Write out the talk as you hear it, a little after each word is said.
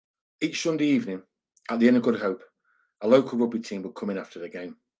Each Sunday evening, at the Inn of Good Hope, a local rugby team would come in after the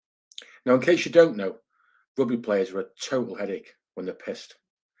game. Now, in case you don't know, rugby players are a total headache when they're pissed.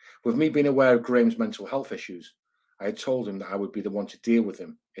 With me being aware of Graeme's mental health issues, I had told him that I would be the one to deal with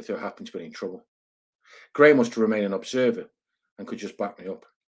him if there happened to be any trouble. Graeme was to remain an observer and could just back me up.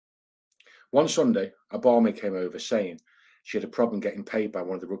 One Sunday, a barmaid came over saying she had a problem getting paid by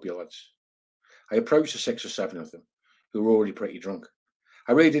one of the rugby lads. I approached the 6 or 7 of them, who were already pretty drunk.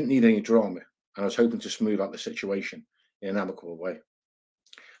 I really didn't need any drama, and I was hoping to smooth out the situation in an amicable way.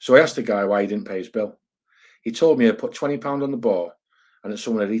 So I asked the guy why he didn't pay his bill. He told me he had put £20 on the bar and that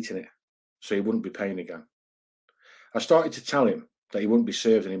someone had eaten it, so he wouldn't be paying again. I started to tell him that he wouldn't be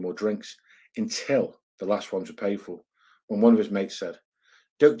served any more drinks until the last ones were paid for, when one of his mates said,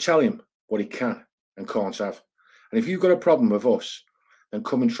 "Don't tell him what he can and can't have. And if you've got a problem with us, then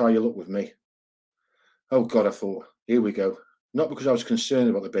come and try your luck with me." Oh God, I thought, here we go. Not because I was concerned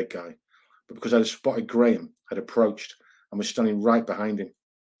about the big guy, but because I had spotted Graeme had approached and was standing right behind him.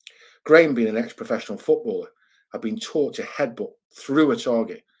 Graeme, being an ex-professional footballer, had been taught to headbutt through a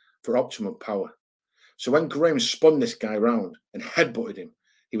target for optimum power. So when Graeme spun this guy round and headbutted him,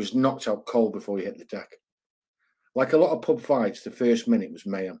 he was knocked out cold before he hit the deck. Like a lot of pub fights, the first minute was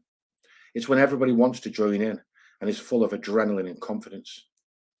mayhem. It's when everybody wants to join in and is full of adrenaline and confidence.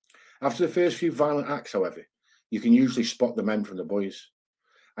 After the first few violent acts, however, you can usually spot the men from the boys.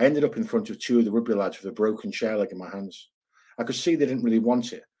 I ended up in front of 2 of the rugby lads with a broken chair leg in my hands. I could see they didn't really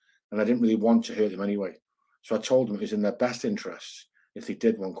want it, and I didn't really want to hurt them anyway. So I told them it was in their best interests if they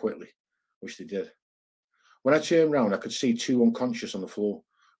did one quickly, which they did. When I turned round, I could see 2 unconscious on the floor,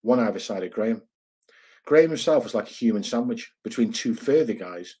 one either side of Graeme. Graeme himself was like a human sandwich between 2 further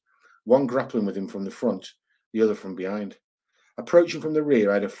guys, one grappling with him from the front, the other from behind. Approaching from the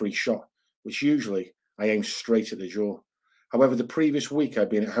rear, I had a free shot, which usually I aimed straight at the jaw. However, the previous week I'd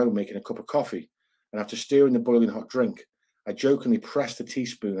been at home making a cup of coffee, and after stirring the boiling hot drink, I jokingly pressed the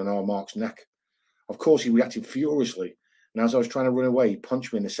teaspoon on our Mark's neck. Of course, he reacted furiously, and as I was trying to run away, he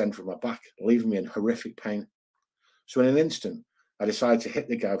punched me in the centre of my back, leaving me in horrific pain. So in an instant, I decided to hit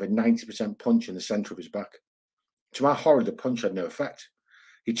the guy with a 90% punch in the centre of his back. To my horror, the punch had no effect.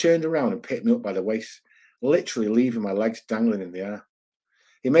 He turned around and picked me up by the waist, literally leaving my legs dangling in the air.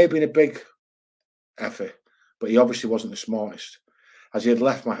 It may have been a big effort, but he obviously wasn't the smartest, as he had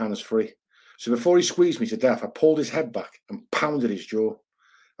left my hands free. So before he squeezed me to death, I pulled his head back and pounded his jaw.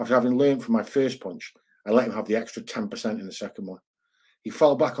 After having learned from my first punch, I let him have the extra 10% in the second one. He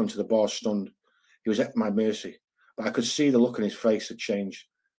fell back onto the bar stunned. He was at my mercy, but I could see the look on his face had changed,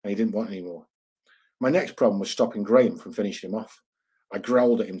 and he didn't want any more. My next problem was stopping Graeme from finishing him off. I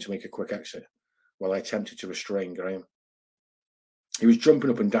growled at him to make a quick exit, while I attempted to restrain Graeme. He was jumping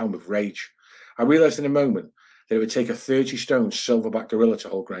up and down with rage. I realised in a moment that it would take a 30-stone silverback gorilla to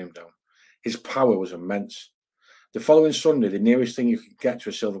hold Graeme down. His power was immense. The following Sunday, the nearest thing you could get to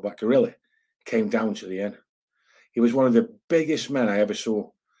a silverback gorilla came down to the inn. He was one of the biggest men I ever saw,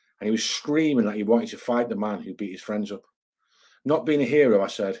 and he was screaming that he wanted to fight the man who beat his friends up. Not being a hero, I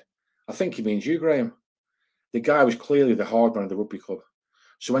said, "I think he means you, Graeme." The guy was clearly the hard man of the rugby club.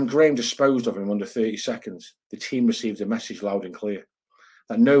 So when Graeme disposed of him under 30 seconds, the team received a message loud and clear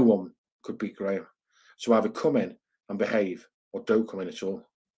that no one could beat Graeme. So either come in and behave or don't come in at all.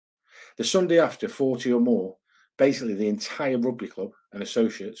 The Sunday after, 40 or more, basically the entire rugby club and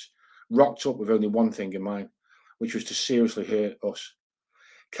associates, rocked up with only one thing in mind, which was to seriously hurt us.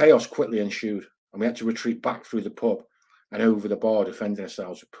 Chaos quickly ensued, and we had to retreat back through the pub and over the bar, defending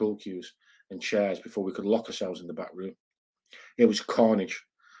ourselves with pool cues and chairs before we could lock ourselves in the back room. It was carnage,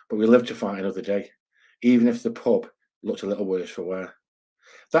 but we lived to fight another day, even if the pub looked a little worse for wear.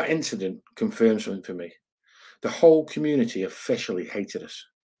 That incident confirmed something for me. The whole community officially hated us.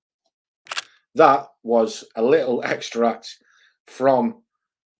 That was a little extract from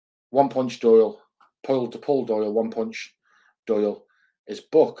One Punch Doyle, Paul Doyle, One Punch Doyle, his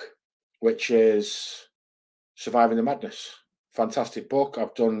book, which is Surviving the Madness. Fantastic book.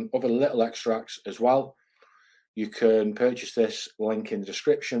 I've done other little extracts as well. You can purchase this, link in the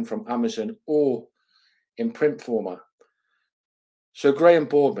description, from Amazon or in print format. So Graeme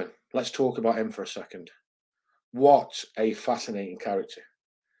Boardman, let's talk about him for a second. What a fascinating character.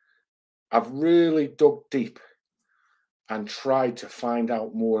 I've really dug deep and tried to find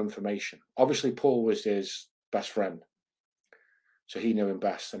out more information. Obviously, Paul was his best friend, so he knew him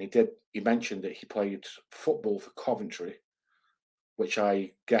best. And he mentioned that he played football for Coventry, which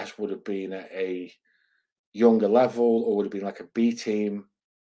I guess would have been at a younger level or would have been like a B team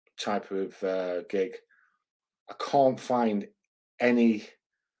type of gig. I can't find any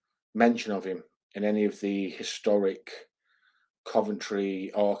mention of him in any of the historic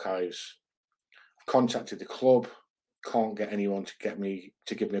Coventry archives. I've contacted the club, can't get anyone to give me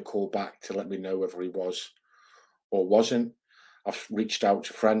a call back to let me know whether he was or wasn't. I've reached out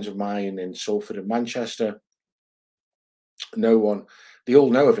to friends of mine in Salford and Manchester. No one. They all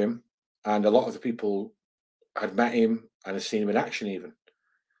know of him, and a lot of the people had met him and had seen him in action even.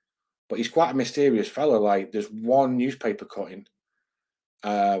 But he's quite a mysterious fellow. Like, there's one newspaper cutting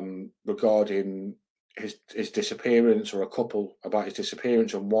regarding his disappearance, or a couple about his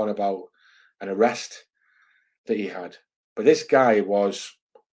disappearance, and one about an arrest that he had. But this guy was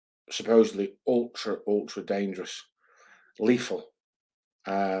supposedly ultra dangerous, lethal.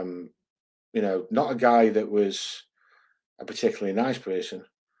 You know, not a guy that was a particularly nice person.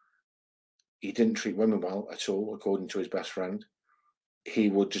 He didn't treat women well at all, according to his best friend. He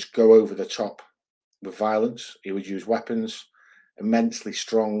would just go over the top with violence. He would use weapons, immensely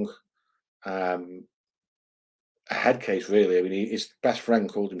strong. A head case, really. I mean, his best friend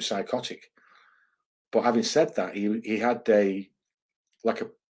called him Psychotic. But having said that, he had he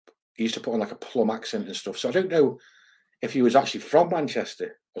used to put on like a plum accent and stuff. So I don't know if he was actually from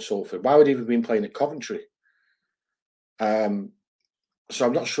Manchester or Salford. Why would he have been playing at Coventry? So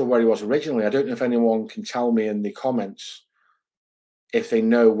I'm not sure where he was originally. I don't know if anyone can tell me in the comments if they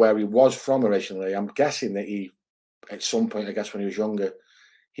know where he was from originally. I'm guessing that he, at some point, I guess when he was younger,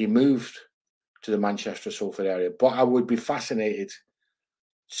 he moved to the Manchester Salford area. But I would be fascinated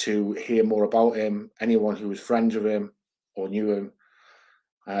to hear more about him, anyone who was friends with him or knew him.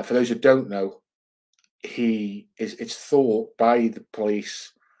 For those who don't know, it's thought by the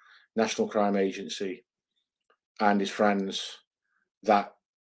police, National Crime Agency, and his friends that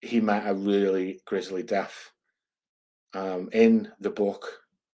he met a really grisly death. In the book,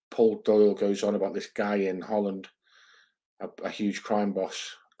 Paul Doyle goes on about this guy in Holland, a huge crime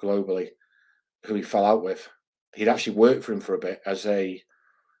boss globally, who he fell out with. He'd actually worked for him for a bit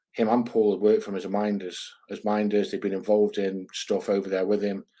him and Paul had worked for him as minders. They'd been involved in stuff over there with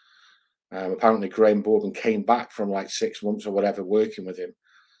him. Apparently Graeme Boardman came back from like 6 months or whatever working with him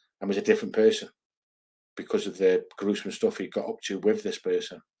and was a different person because of the gruesome stuff he got up to with this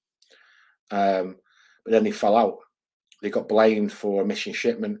person. But then they fell out. They got blamed for a missing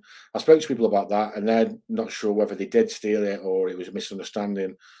shipment. I spoke to people about that, and they're not sure whether they did steal it or it was a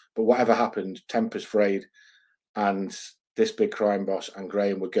misunderstanding. But whatever happened, tempers frayed, and this big crime boss and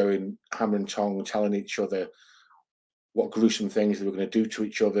Graeme were going hammer and tong, telling each other what gruesome things they were going to do to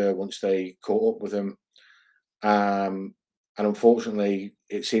each other once they caught up with them. And unfortunately,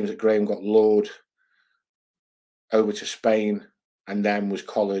 it seems that Graeme got lured over to Spain and then was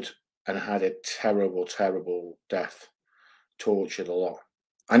collared and had a terrible death, tortured a lot.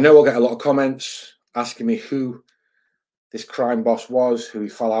 I know I'll get a lot of comments asking me who this crime boss was, who he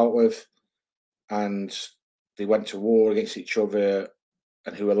fell out with, and they went to war against each other,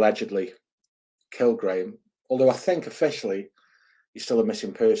 and who allegedly killed Graeme. Although I think officially he's still a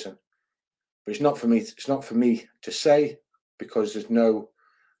missing person, but it's not for me. It's not for me to say, because there's no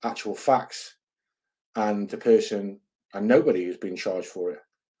actual facts, and the person and nobody has been charged for it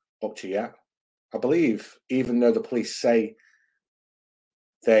up to yet. I believe, even though the police say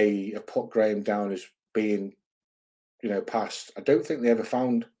they have put Graeme down as being, passed, I don't think they ever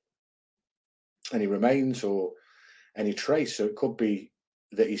found any remains or any trace. So it could be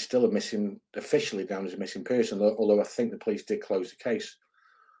that he's still officially down as a missing person, although I think the police did close the case.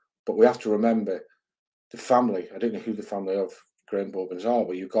 But we have to remember the family. I don't know who the family of Graeme Boardmans are,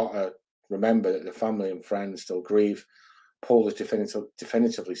 but you've got to remember that the family and friends still grieve. Paul has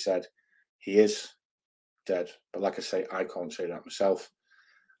definitively said he is dead. But like I say, I can't say that myself.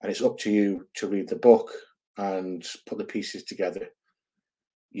 And it's up to you to read the book and put the pieces together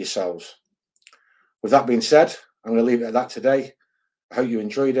yourselves. With that being said, I'm going to leave it at that today. I hope you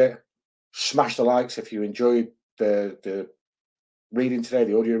enjoyed it. Smash the likes if you enjoyed the reading today,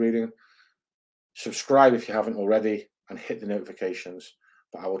 the audio reading. Subscribe if you haven't already, and hit the notifications.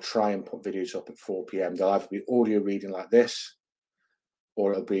 But I will try and put videos up at 4 p.m. They'll either be audio reading like this,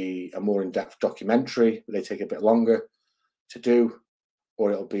 or it'll be a more in-depth documentary. They take a bit longer to do,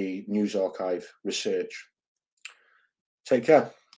 or it'll be news archive research. Take care.